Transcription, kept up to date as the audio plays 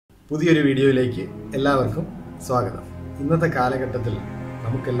പുതിയൊരു വീഡിയോയിലേക്ക് എല്ലാവർക്കും സ്വാഗതം. ഇന്നത്തെ കാലഘട്ടത്തിൽ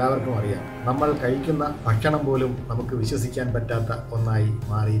നമുക്കെല്ലാവർക്കും അറിയാം, നമ്മൾ കഴിക്കുന്ന ഭക്ഷണം പോലും നമുക്ക് വിശ്വസിക്കാൻ പറ്റാത്ത ഒന്നായി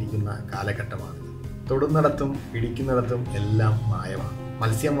മാറിയിരിക്കുന്ന കാലഘട്ടമാണ്. തൊടുന്നിടത്തും പിടിക്കുന്നിടത്തും എല്ലാം മായമാണ്.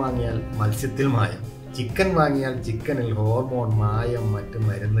 മത്സ്യം വാങ്ങിയാൽ മത്സ്യത്തിൽ മായം, ചിക്കൻ വാങ്ങിയാൽ ചിക്കനിൽ ഹോർമോൺ, മായം, മറ്റ്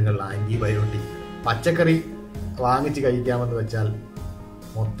മരുന്നുകൾ, ആൻറ്റിബയോട്ടിക്. പച്ചക്കറി വാങ്ങിച്ച് കഴിക്കാമെന്ന് വെച്ചാൽ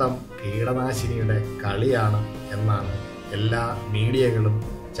മൊത്തം കീടനാശിനിയുടെ കളിയാണ് എന്നാണ് എല്ലാ മീഡിയകളും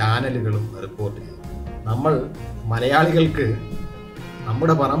ചാനലുകളും റിപ്പോർട്ട് ചെയ്യുന്നത്. നമ്മൾ മലയാളികൾക്ക്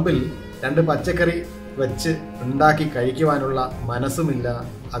നമ്മുടെ പറമ്പിൽ 2 പച്ചക്കറി വെച്ച് ഉണ്ടാക്കി കഴിക്കുവാനുള്ള മനസ്സുമില്ല,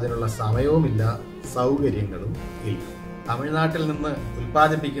 അതിനുള്ള സമയവുമില്ല, സൗകര്യങ്ങളും ഇല്ല. തമിഴ്നാട്ടിൽ നിന്ന്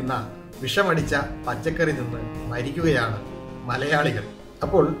ഉൽപ്പാദിപ്പിക്കുന്ന വിഷമടിച്ച പച്ചക്കറി നിന്ന് മരിക്കുകയാണ് മലയാളികൾ.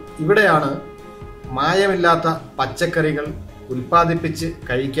 അപ്പോൾ ഇവിടെയാണ് മായമില്ലാത്ത പച്ചക്കറികൾ ഉൽപ്പാദിപ്പിച്ച്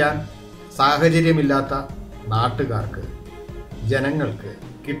കഴിക്കാൻ സാഹചര്യമില്ലാത്ത നാട്ടുകാർക്ക്, ജനങ്ങൾക്ക്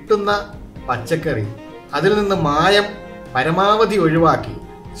കിട്ടുന്ന പച്ചക്കറി അതിൽ നിന്ന് മായം പരമാവധി ഒഴിവാക്കി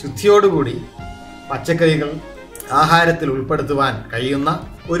ശുദ്ധിയോടുകൂടി പച്ചക്കറികൾ ആഹാരത്തിൽ ഉൾപ്പെടുത്തുവാൻ കഴിയുന്ന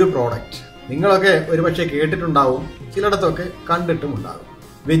ഒരു പ്രോഡക്റ്റ് നിങ്ങളൊക്കെ ഒരുപക്ഷെ കേട്ടിട്ടുണ്ടാവും, ചിലയിടത്തൊക്കെ കണ്ടിട്ടുമുണ്ടാകും.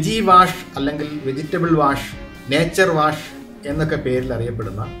 വെജി വാഷ് അല്ലെങ്കിൽ വെജിറ്റബിൾ വാഷ്, നേച്ചർ വാഷ് എന്നൊക്കെ പേരിൽ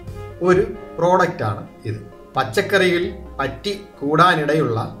അറിയപ്പെടുന്ന ഒരു പ്രോഡക്റ്റാണ് ഇത്. പച്ചക്കറിയിൽ പറ്റി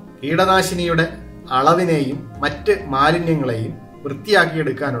കൂടാനിടയുള്ള കീടനാശിനിയുടെ അളവിനെയും മറ്റ് മാലിന്യങ്ങളെയും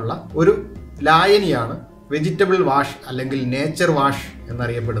വൃത്തിയാക്കിയെടുക്കാനുള്ള ഒരു ലായനിയാണ് വെജിറ്റബിൾ വാഷ് അല്ലെങ്കിൽ നേച്ചർ വാഷ്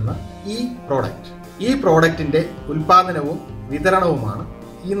എന്നറിയപ്പെടുന്ന ഈ പ്രോഡക്റ്റ്. ഈ പ്രോഡക്റ്റിന്റെ ഉൽപാദനവും വിതരണവുമാണ്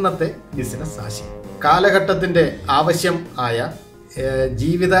ഇന്നത്തെ ബിസിനസ് ആശയം. കാലഘട്ടത്തിന്റെ ആവശ്യം ആയ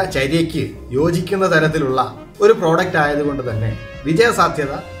ജീവിതചര്യയ്ക്ക് യോജിക്കുന്ന തരത്തിലുള്ള ഒരു പ്രോഡക്റ്റ് ആയതുകൊണ്ട് തന്നെ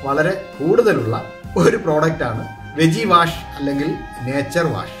വിജയസാധ്യത വളരെ കൂടുതലുള്ള ഒരു പ്രോഡക്റ്റാണ് വെജി വാഷ് അല്ലെങ്കിൽ നേച്ചർ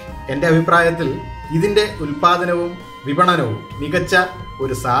വാഷ്. എൻ്റെ അഭിപ്രായത്തിൽ ഇതിന്റെ ഉൽപാദനവും വിപണനവും മികച്ച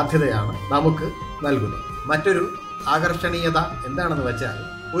ഒരു സാധ്യതയാണ് നമുക്ക് നൽകുന്നത്. മറ്റൊരു ആകർഷണീയത എന്താണെന്ന് വെച്ചാൽ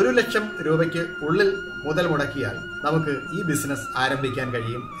 1 ലക്ഷം രൂപയ്ക്ക് ഉള്ളിൽ മുതൽ മുടക്കിയാൽ നമുക്ക് ഈ ബിസിനസ് ആരംഭിക്കാൻ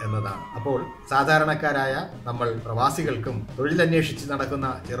കഴിയും എന്നതാണ്. അപ്പോൾ സാധാരണക്കാരായ നമ്മൾ പ്രവാസികൾക്കും തൊഴിലന്വേഷിച്ച്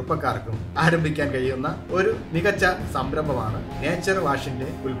നടക്കുന്ന ചെറുപ്പക്കാർക്കും ആരംഭിക്കാൻ കഴിയുന്ന ഒരു മികച്ച സംരംഭമാണ് നേച്ചർ വാഷിന്റെ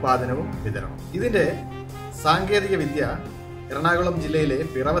ഉൽപാദനവും വിതരണവും. ഇതിന്റെ സാങ്കേതിക വിദ്യ എറണാകുളം ജില്ലയിലെ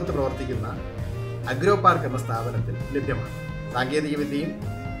പിറവത്ത് പ്രവർത്തിക്കുന്ന അഗ്രോ പാർക്ക് എന്ന സ്ഥാപനത്തിൽ ലഭ്യമാണ്. സാങ്കേതിക വിദ്യയും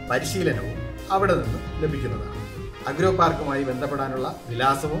പരിശീലനവും അവിടെ നിന്ന് ലഭിക്കുന്നതാണ്. അഗ്രോ പാർക്കുമായി ബന്ധപ്പെടാനുള്ള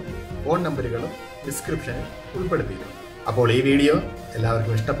വിലാസവും ഫോൺ നമ്പറുകളും ഡിസ്ക്രിപ്ഷനിൽ ഉൾപ്പെടുത്തിയിരുന്നു. അപ്പോൾ ഈ വീഡിയോ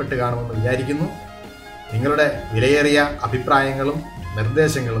എല്ലാവർക്കും ഇഷ്ടപ്പെട്ട് കാണുമെന്ന് വിചാരിക്കുന്നു. നിങ്ങളുടെ വിലയേറിയ അഭിപ്രായങ്ങളും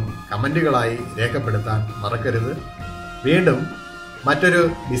നിർദ്ദേശങ്ങളും കമൻറ്റുകളായി രേഖപ്പെടുത്താൻ മറക്കരുത്. വീണ്ടും മറ്റൊരു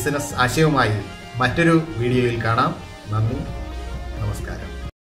ബിസിനസ് ആശയവുമായി മറ്റൊരു വീഡിയോയിൽ കാണാം. നന്ദി, നമസ്കാരം.